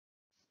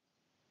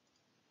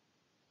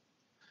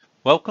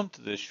Welcome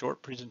to this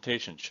short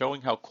presentation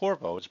showing how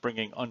Qorvo is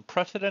bringing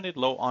unprecedented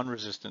low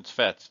on-resistance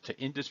FETs to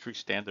industry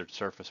standard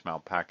surface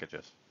mount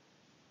packages.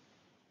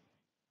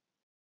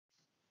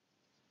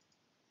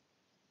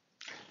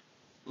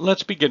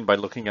 Let's begin by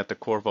looking at the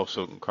Qorvo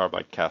silicon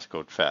carbide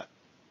cascode FET.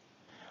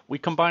 We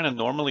combine a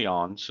normally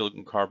on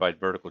silicon carbide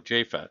vertical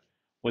JFET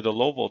with a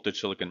low voltage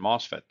silicon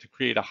MOSFET to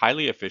create a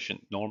highly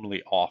efficient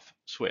normally off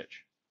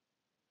switch.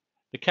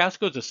 The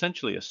cascode is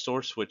essentially a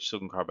source switch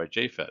silicon carbide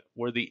JFET,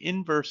 where the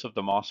inverse of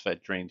the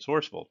MOSFET drain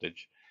source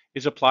voltage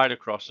is applied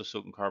across the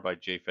silicon carbide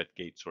JFET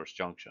gate source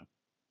junction.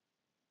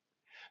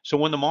 So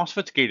when the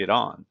MOSFET's gated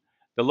on,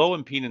 the low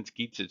impedance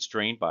keeps its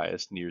drain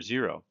bias near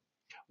zero,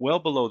 well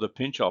below the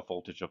pinch-off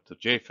voltage of the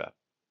JFET,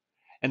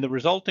 and the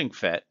resulting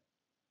FET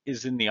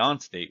is in the on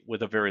state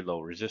with a very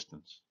low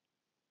resistance.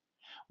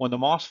 When the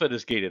MOSFET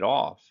is gated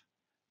off,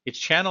 its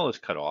channel is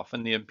cut off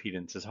and the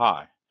impedance is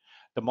high.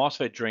 The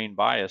MOSFET drain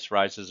bias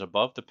rises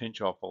above the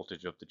pinch-off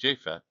voltage of the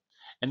JFET,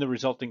 and the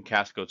resulting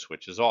cascode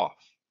switch is off.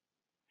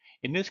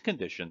 In this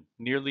condition,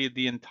 nearly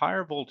the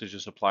entire voltage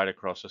is applied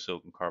across the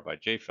silicon carbide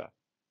JFET.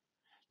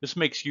 This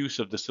makes use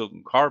of the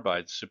silicon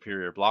carbide's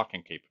superior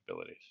blocking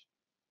capabilities.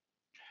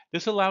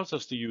 This allows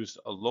us to use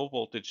a low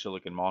voltage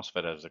silicon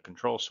MOSFET as a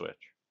control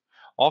switch,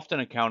 often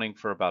accounting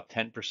for about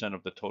 10%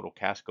 of the total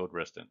cascode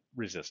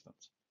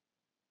resistance.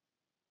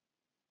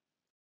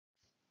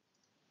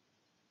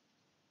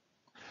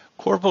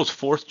 Qorvo's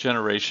fourth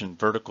generation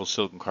vertical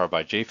silicon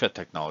carbide JFET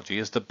technology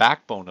is the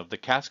backbone of the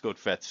cascode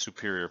FET's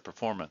superior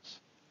performance.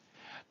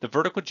 The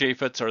vertical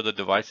JFETs are the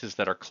devices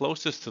that are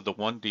closest to the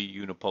 1D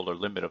unipolar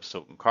limit of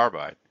silicon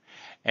carbide,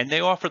 and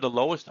they offer the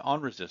lowest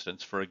on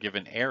resistance for a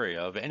given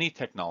area of any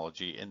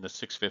technology in the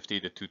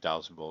 650 to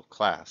 2000 volt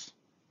class.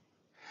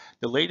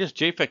 The latest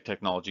JFET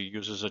technology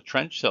uses a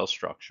trench cell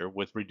structure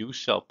with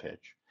reduced cell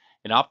pitch,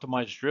 an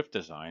optimized drift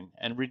design,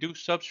 and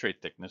reduced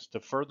substrate thickness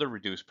to further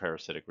reduce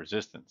parasitic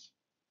resistance.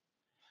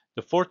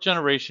 The fourth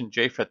generation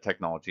JFET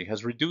technology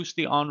has reduced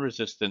the on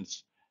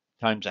resistance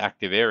times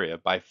active area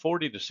by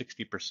 40 to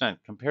 60%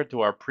 compared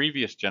to our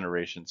previous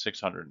generation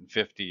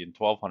 650 and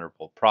 1200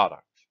 volt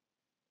products.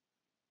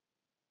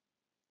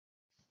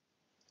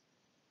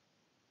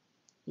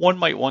 One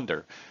might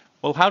wonder,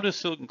 well, how does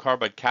silicon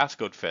carbide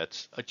cascode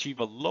FETs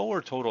achieve a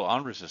lower total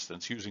on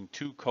resistance using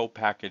two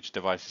co-packaged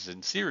devices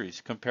in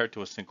series compared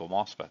to a single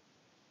MOSFET?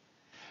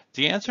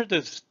 The answer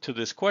to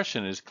this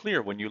question is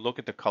clear when you look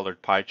at the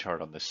colored pie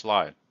chart on this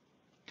slide.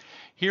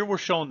 Here we're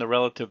showing the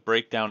relative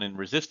breakdown in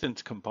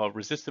resistive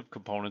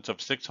components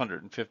of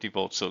 650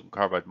 volt silicon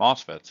carbide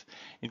MOSFETs,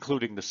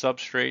 including the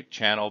substrate,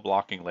 channel,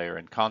 blocking layer,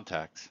 and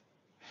contacts.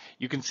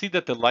 You can see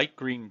that the light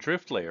green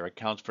drift layer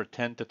accounts for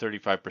 10 to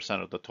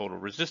 35% of the total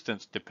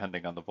resistance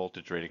depending on the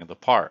voltage rating of the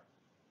part.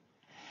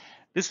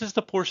 This is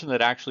the portion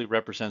that actually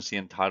represents the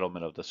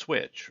entitlement of the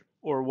switch,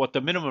 or what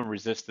the minimum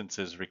resistance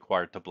is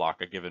required to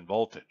block a given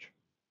voltage.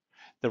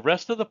 The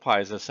rest of the pie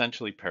is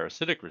essentially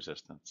parasitic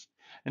resistance,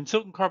 and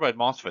silicon carbide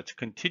MOSFETs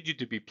continue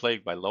to be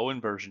plagued by low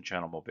inversion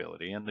channel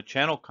mobility, and the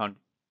channel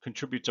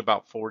contributes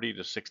about 40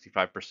 to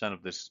 65%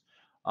 of this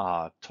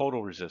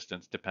total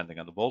resistance depending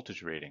on the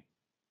voltage rating.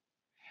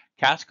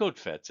 Cascode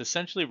FETs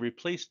essentially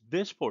replace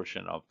this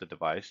portion of the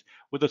device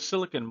with a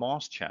silicon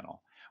MOS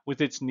channel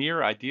with its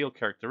near ideal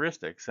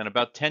characteristics and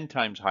about 10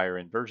 times higher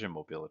inversion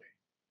mobility.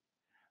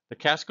 The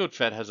cascode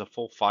FET has a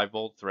full 5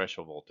 volt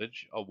threshold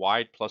voltage, a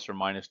wide plus or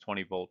minus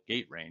 20 volt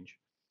gate range,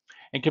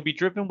 and can be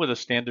driven with a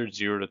standard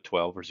 0 to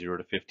 12 or 0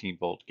 to 15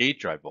 volt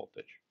gate drive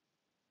voltage.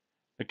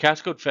 The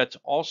cascode FETs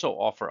also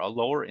offer a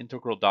lower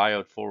integral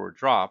diode forward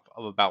drop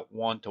of about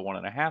 1 to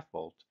 1.5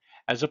 volts,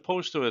 as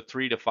opposed to a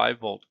 3 to 5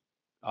 volt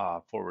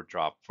forward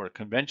drop for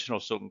conventional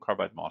silicon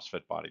carbide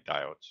MOSFET body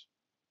diodes.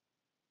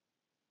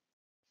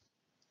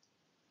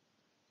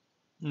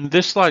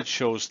 This slide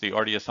shows the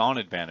RDS on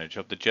advantage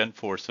of the Gen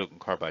 4 silicon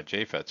carbide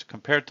JFETs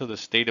compared to the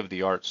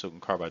state-of-the-art silicon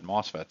carbide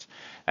MOSFETs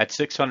at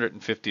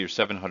 650 or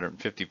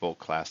 750 volt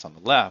class on the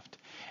left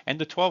and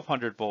the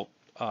 1200 volt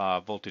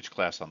voltage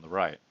class on the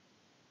right.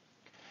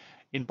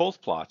 In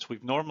both plots,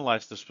 we've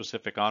normalized the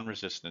specific on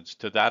resistance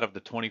to that of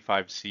the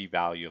 25C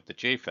value of the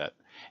JFET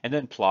and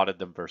then plotted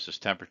them versus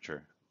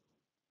temperature.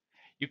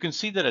 You can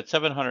see that at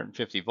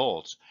 750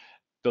 volts,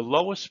 the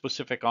lowest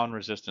specific on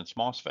resistance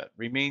MOSFET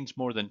remains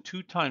more than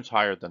 2 times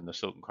higher than the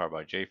silicon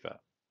carbide JFET.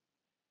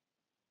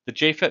 The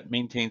JFET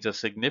maintains a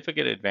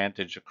significant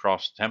advantage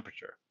across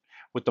temperature,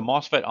 with the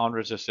MOSFET on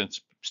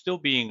resistance still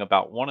being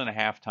about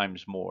 1.5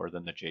 times more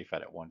than the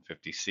JFET at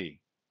 150C.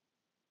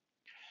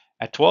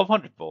 At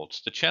 1200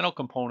 volts, the channel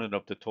component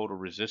of the total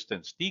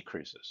resistance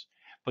decreases,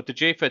 but the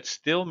JFET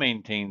still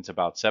maintains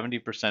about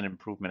 70%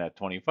 improvement at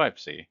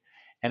 25C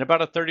and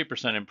about a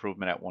 30%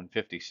 improvement at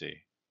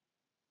 150C.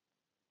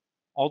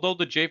 Although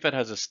the JFET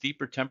has a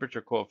steeper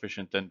temperature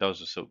coefficient than does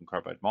the silicon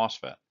carbide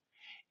MOSFET,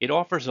 it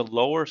offers a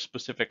lower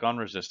specific on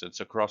resistance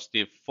across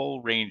the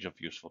full range of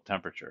useful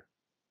temperature.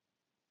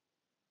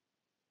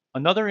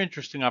 Another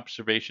interesting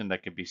observation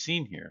that can be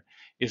seen here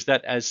is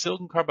that as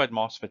silicon carbide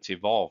MOSFETs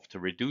evolve to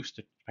reduce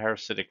the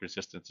parasitic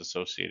resistance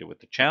associated with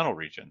the channel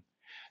region,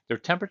 their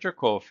temperature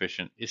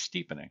coefficient is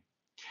steepening.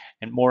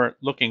 and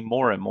looking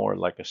more and more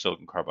like a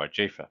silicon carbide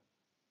JFET.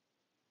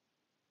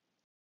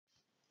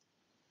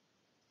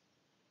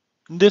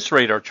 This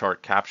radar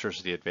chart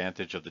captures the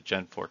advantage of the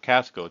Gen 4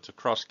 cascodes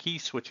across key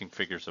switching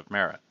figures of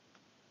merit.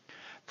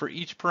 For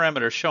each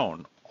parameter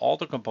shown, all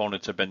the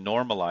components have been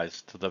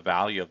normalized to the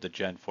value of the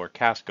Gen 4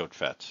 cascode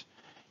FETs,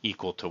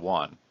 equal to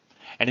 1.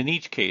 And in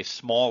each case,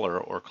 smaller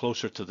or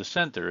closer to the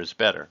center is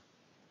better.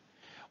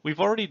 We've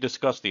already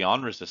discussed the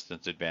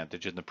on-resistance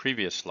advantage in the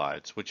previous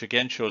slides, which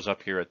again shows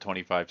up here at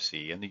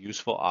 25C and the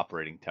useful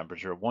operating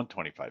temperature of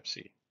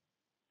 125C.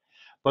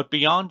 But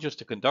beyond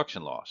just a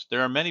conduction loss,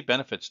 there are many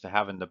benefits to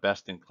having the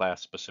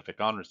best-in-class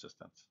specific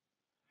on-resistance.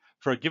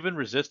 For a given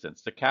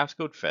resistance, the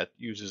cascode FET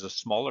uses a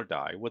smaller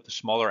die with a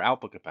smaller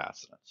output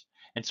capacitance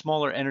and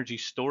smaller energy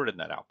stored in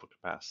that output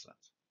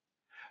capacitance.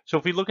 So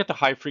if we look at the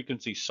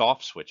high-frequency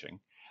soft switching,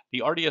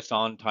 the RDS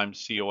on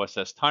times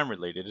COSS time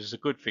related is a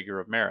good figure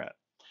of merit,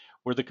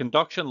 where the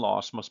conduction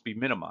loss must be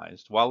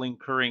minimized while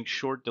incurring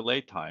short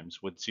delay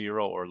times with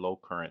zero or low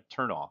current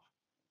turnoff.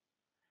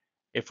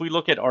 If we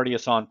look at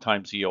RDS on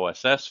times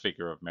EOSS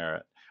figure of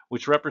merit,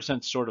 which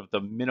represents sort of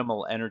the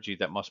minimal energy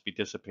that must be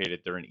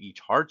dissipated during each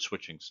hard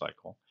switching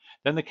cycle,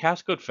 then the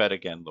cascode FET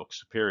again looks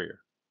superior.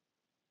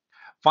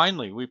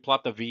 Finally, we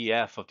plot the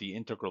VF of the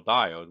integral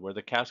diode, where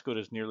the cascode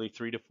is nearly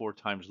 3 to 4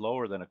 times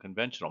lower than a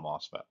conventional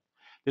MOSFET.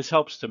 This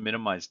helps to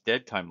minimize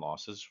dead time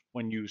losses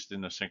when used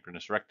in a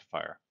synchronous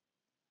rectifier.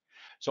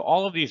 So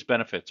all of these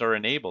benefits are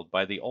enabled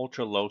by the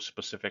ultra-low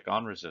specific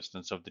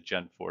on-resistance of the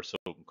Gen 4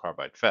 silicon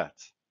carbide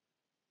FETs.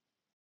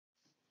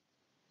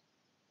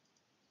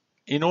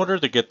 In order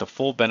to get the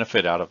full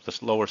benefit out of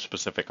this lower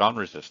specific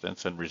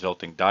on-resistance and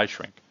resulting die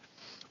shrink,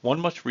 one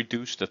must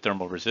reduce the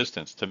thermal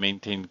resistance to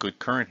maintain good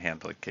current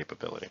handling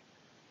capability.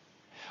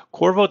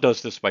 Qorvo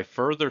does this by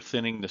further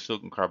thinning the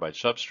silicon carbide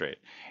substrate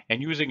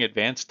and using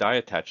advanced die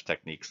attach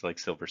techniques like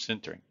silver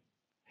sintering.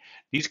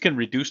 These can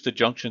reduce the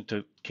junction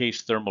to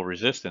case thermal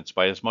resistance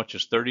by as much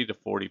as 30 to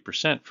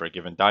 40% for a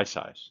given die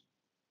size.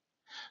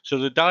 So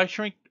the die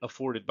shrink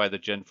afforded by the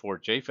Gen 4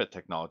 JFET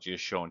technology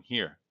is shown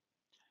here.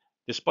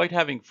 Despite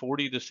having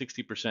 40 to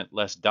 60%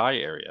 less die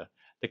area,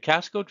 the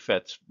cascode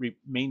FETs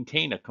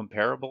maintain a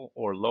comparable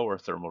or lower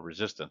thermal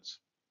resistance.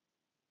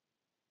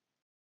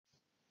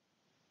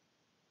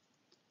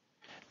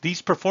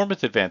 These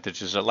performance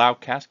advantages allow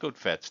cascode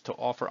FETs to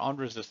offer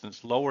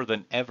on-resistance lower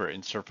than ever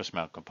in surface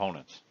mount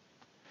components.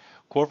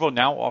 Qorvo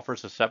now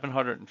offers a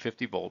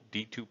 750 volt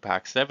D2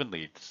 pack 7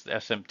 lead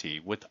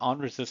SMT with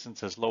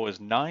on-resistance as low as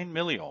 9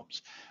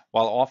 milliohms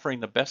while offering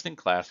the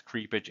best-in-class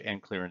creepage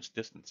and clearance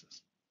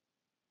distances.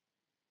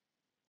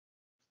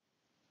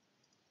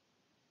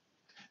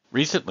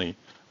 Recently,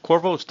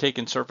 Qorvo has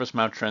taken surface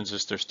mount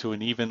transistors to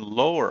an even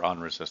lower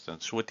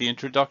on-resistance with the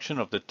introduction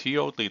of the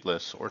TO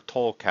leadless or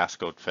toll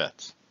cascode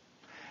FETs.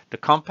 The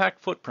compact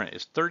footprint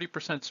is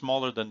 30%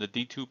 smaller than the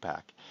D2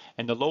 pack,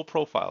 and the low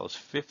profile is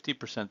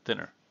 50%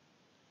 thinner.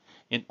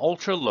 An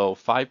ultra-low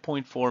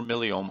 5.4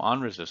 milliohm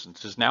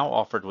on-resistance is now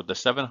offered with the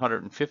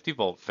 750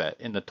 volt FET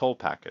in the toll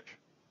package.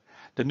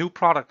 The new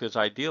product is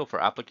ideal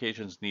for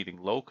applications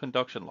needing low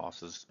conduction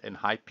losses and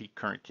high peak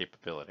current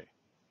capability.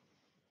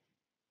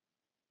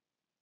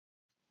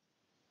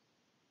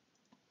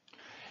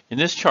 In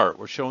this chart,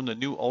 we're showing the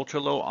new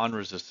ultra-low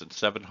on-resistance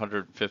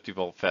 750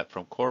 volt FET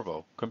from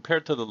Qorvo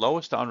compared to the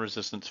lowest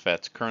on-resistance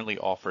FETs currently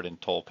offered in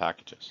toll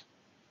packages.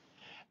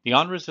 The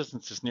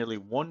on-resistance is nearly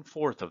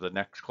 1/4 of the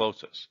next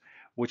closest,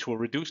 which will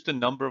reduce the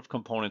number of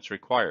components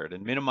required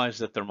and minimize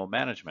the thermal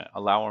management,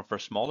 allowing for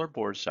smaller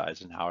board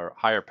size and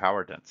higher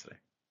power density.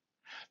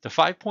 The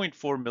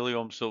 5.4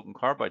 milliohm silicon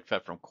carbide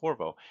FET from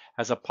Qorvo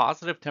has a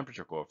positive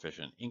temperature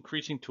coefficient,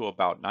 increasing to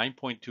about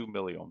 9.2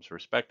 milliohms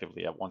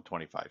respectively at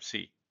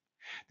 125C.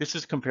 This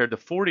is compared to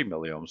 40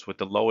 milliohms with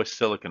the lowest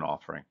silicon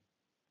offering.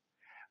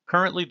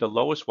 Currently, the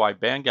lowest wide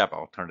bandgap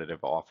alternative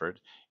offered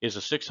is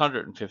a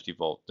 650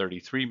 volt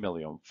 33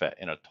 milliohm FET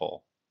in a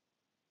toll.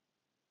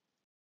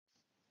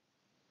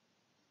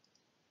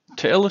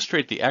 To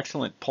illustrate the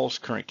excellent pulse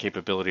current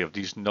capability of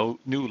these new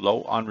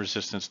low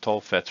on-resistance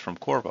toll FETs from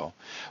Qorvo,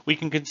 we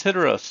can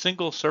consider a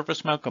single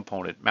surface mount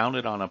component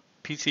mounted on a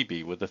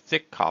PCB with a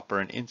thick copper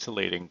and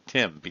insulating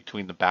TIM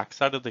between the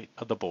backside of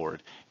the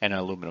board and an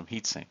aluminum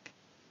heatsink.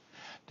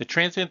 The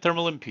transient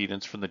thermal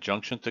impedance from the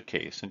junction to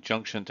case and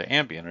junction to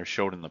ambient are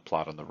shown in the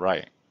plot on the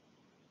right.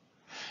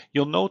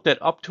 You'll note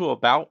that up to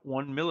about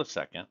 1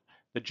 millisecond,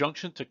 the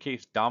junction to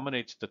case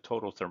dominates the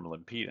total thermal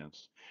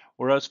impedance,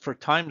 whereas for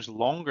times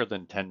longer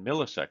than 10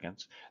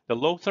 milliseconds, the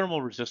low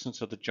thermal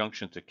resistance of the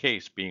junction to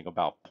case, being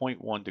about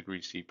 0.1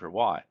 degrees C per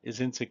watt, is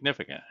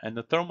insignificant, and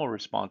the thermal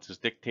response is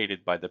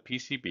dictated by the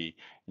PCB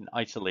and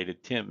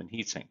isolated TIM and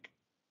heatsink.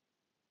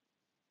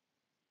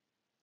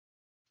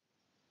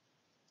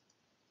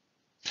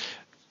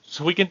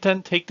 So we can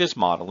then take this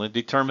model and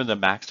determine the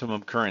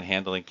maximum current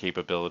handling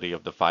capability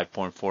of the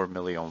 5.4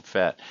 milliohm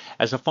FET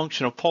as a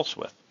function of pulse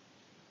width.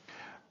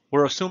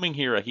 We're assuming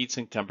here a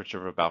heatsink temperature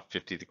of about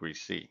 50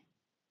 degrees C.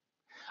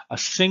 A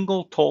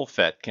single toll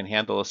FET can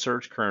handle a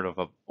surge current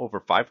of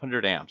over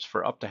 500 amps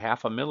for up to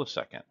half a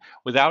millisecond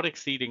without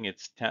exceeding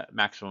its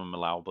maximum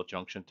allowable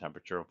junction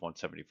temperature of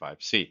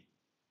 175 C.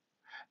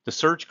 The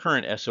surge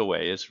current SOA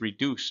is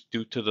reduced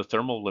due to the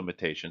thermal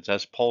limitations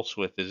as pulse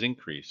width is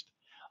increased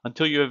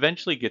until you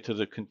eventually get to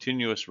the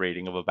continuous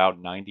rating of about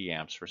 90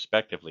 amps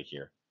respectively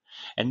here.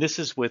 And this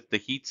is with the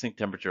heat sink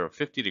temperature of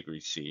 50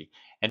 degrees C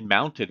and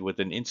mounted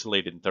with an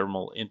insulated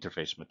thermal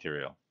interface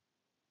material.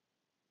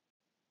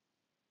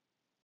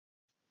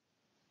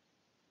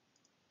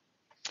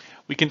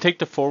 We can take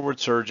the forward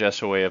surge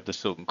SOA of the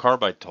silicon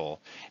carbide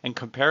toll and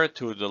compare it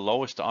to the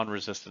lowest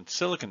on-resistance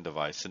silicon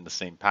device in the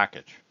same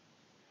package.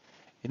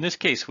 In this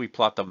case, we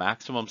plot the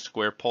maximum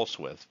square pulse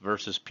width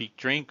versus peak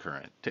drain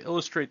current to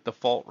illustrate the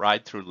fault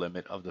ride-through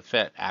limit of the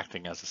FET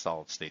acting as a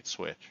solid-state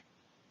switch.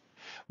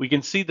 We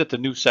can see that the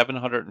new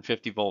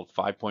 750 volt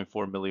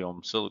 5.4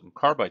 milliohm silicon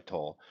carbide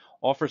toll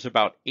offers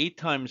about 8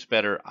 times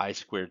better I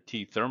squared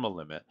T thermal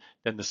limit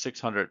than the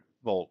 600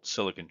 volt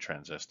silicon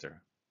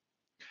transistor.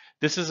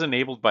 This is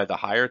enabled by the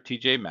higher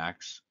TJ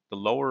max, the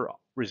lower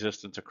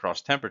resistance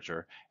across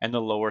temperature, and the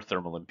lower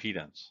thermal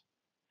impedance.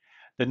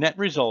 The net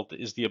result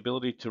is the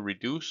ability to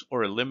reduce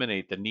or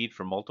eliminate the need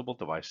for multiple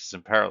devices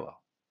in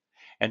parallel.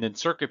 And in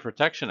circuit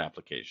protection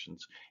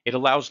applications, it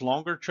allows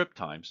longer trip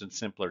times and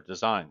simpler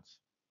designs.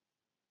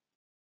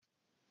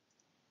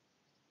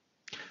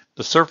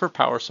 The server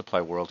power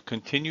supply world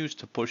continues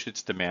to push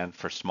its demand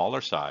for smaller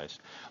size,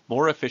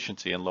 more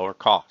efficiency, and lower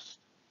cost.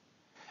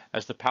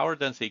 As the power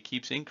density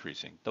keeps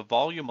increasing, the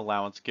volume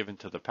allowance given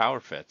to the power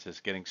FETs is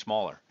getting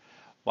smaller,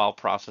 while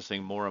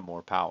processing more and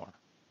more power.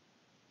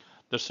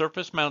 The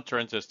surface mount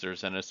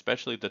transistors, and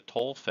especially the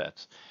toll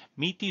FETs,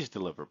 meet these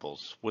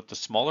deliverables with the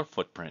smaller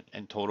footprint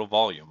and total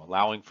volume,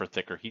 allowing for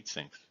thicker heat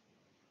sinks.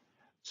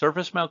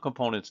 Surface mount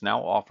components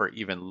now offer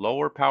even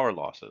lower power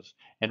losses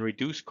and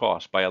reduce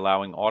costs by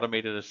allowing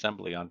automated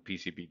assembly on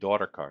PCB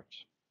daughter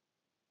cards.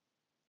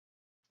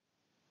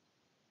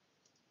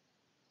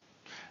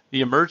 The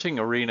emerging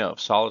arena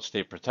of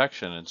solid-state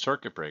protection and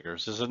circuit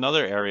breakers is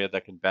another area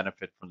that can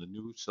benefit from the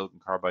new silicon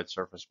carbide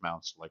surface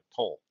mounts like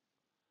toll.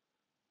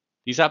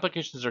 These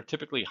applications are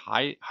typically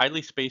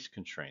highly space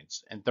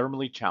constraints and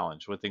thermally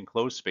challenged with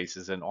enclosed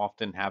spaces and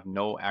often have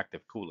no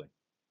active cooling.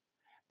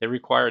 They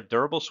require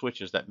durable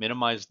switches that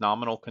minimize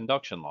nominal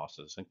conduction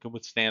losses and can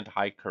withstand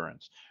high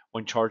currents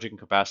when charging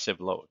capacitive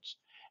loads,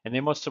 and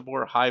they must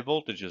support high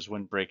voltages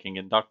when breaking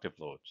inductive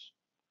loads.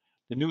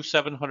 The new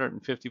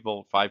 750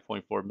 volt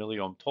 5.4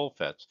 milliohm toll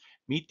FETs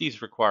meet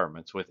these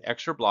requirements with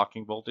extra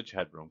blocking voltage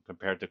headroom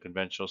compared to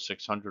conventional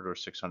 600 or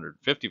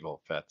 650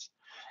 volt FETs,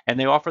 and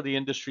they offer the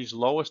industry's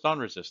lowest on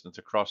resistance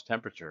across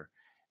temperature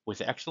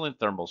with excellent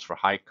thermals for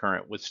high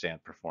current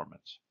withstand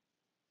performance.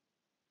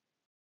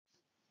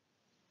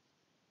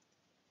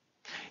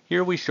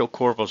 Here we show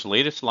Qorvo's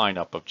latest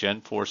lineup of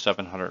Gen 4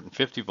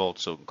 750 volt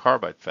silicon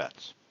carbide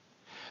FETs.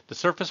 The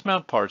surface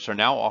mount parts are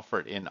now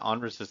offered in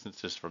on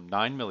resistances from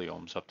 9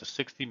 milliohms up to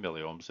 60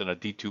 milliohms in a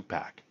D2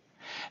 pack,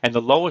 and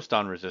the lowest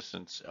on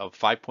resistance of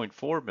 5.4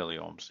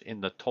 milliohms in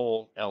the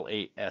Toll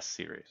L8S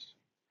series.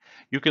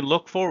 You can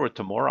look forward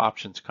to more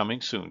options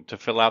coming soon to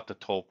fill out the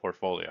Toll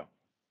portfolio.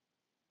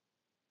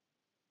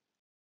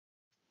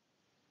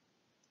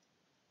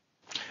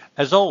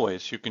 As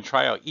always, you can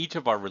try out each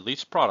of our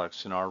released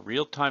products in our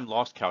real-time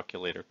loss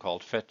calculator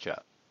called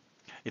FETchat.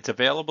 It's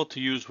available to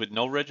use with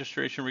no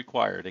registration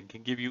required and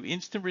can give you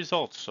instant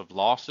results of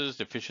losses,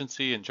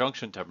 efficiency, and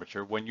junction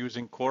temperature when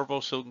using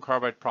Qorvo silicon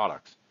carbide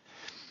products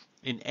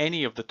in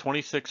any of the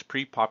 26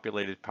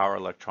 pre-populated power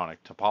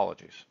electronic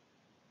topologies.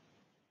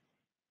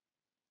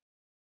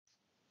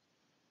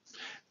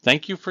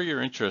 Thank you for your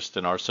interest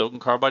in our silicon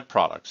carbide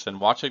products and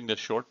watching this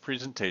short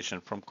presentation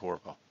from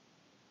Qorvo.